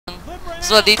ส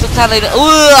วัสดีทุกท่านเลยนะไ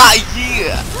อ้เหี้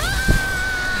ย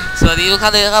สวัสดีทุกท่า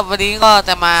นเลยครับวันนี้ก็จ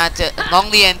ะมาเจอน้อง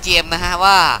เรียนเจมนะฮะ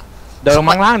ว่าเดินลง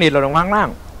ล่างดิเดินลงล่าง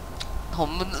ผม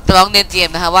จะร้องเรียนเจม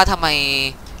นะฮะว่าทำไม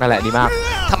นั่นแหละดีมาก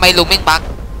ทำไมลุงเม่งบัก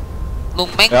ลุง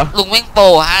เม่งโป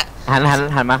ฮะหัน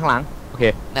มาข้างหลังโอเค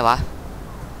ไหนวะ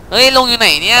เฮ้ยลุงอยู่ไหน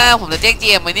เนี่ยผมจะแจ้งเจ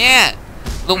มไปเนี่ย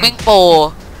ลุงเม่งโป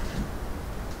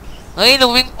เฮ้ยลุ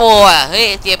งเม่งโปอ่ะเฮ้ย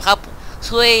เจมครับ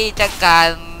ช่วยจัดการ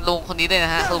ลุงคนนี้ด้วยน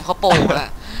ะฮะลุงเขาโปนะ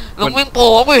ลุงเม่งโป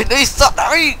ไม่เห็นไอ้สัตว์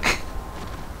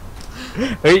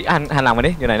เฮ้ยหันหลังมา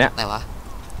ดิอยู่ไหนเนี่ยไหนวะ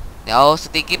เดี๋ยวส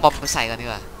ติ๊กกี้บอมไปใส่กันดี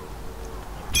กว่า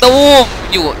ตูม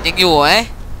อยู่ยังอยู่ไหม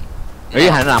เฮ้ย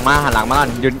หันหลังมาก่อน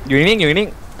อยู่นิ่ง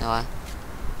ไหนวะ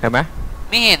เห็นไหม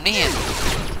ไม่เห็น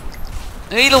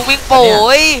เฮ้ยลุงวิ่งโป้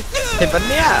ยเห็นปะ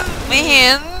เนี่ยไม่เห็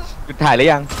นหยุดถ่ายหรื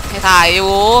อยังให้ถ่ายอ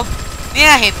ยู่เนี่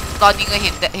ยเห็นตอนยิงก็เ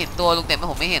ห็นตัวลุงแต่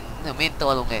ผมไม่เห็นตั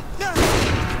วลุงเลย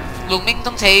ลุงไม่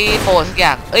ต้องใช้โปรทุกอย่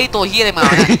างเอ้ยตัวเฮียอะไรมา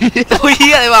ตัวเฮี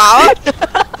ยอะไรมา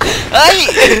เฮ้ย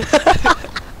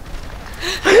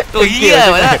ตัวเฮียอะไร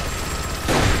วะเนี่ย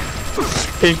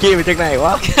เพลงกี้มาจากไหนว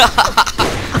ะ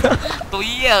ตัวเ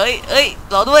ฮียเอ้ย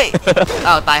รอด้วย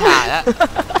อ้าวตายห่าแล้ว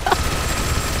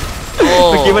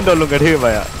เมื่อกี้มันโดนลงกระทืบไป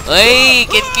อ่ะเฮ้ย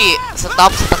เกนกิสต็อ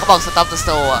ปเขาบอกสต็อปเดอะโซ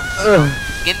อ่ะ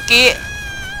เกนกิ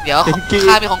เดี๋ยว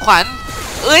ข้ามีของขวัญ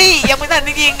เอ้ยยังไม่ทันจ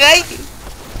ริงๆเลย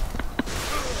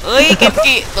เอ้ยเกน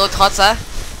กิโดนช็อตซะ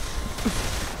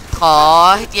ขอ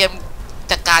ให้เจม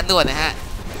จัดการด่วนนะฮะ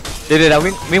เดี๋ยว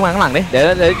วิ่งมาข้างหลังดิเดี๋ยว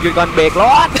หยุดก่อนเบรกร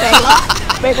ถ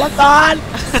ก่อน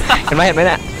เห็นไหมเ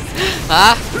นี่ยฮะ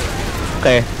โอเค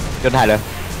จนถ่ายเลย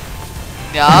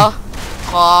เดี๋ยว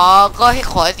ขอใ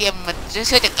ห้เตรียมมัน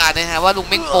ช่วยจัดการนะฮะว่าลุง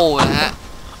เม่งโป้นะฮะ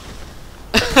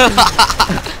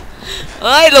เ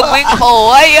ฮ้ยลุงเม่งโป้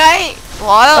เฮ้ยพ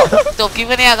อแล้วจบคลิปแ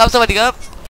ค่นี้ครับสวัสดีครับ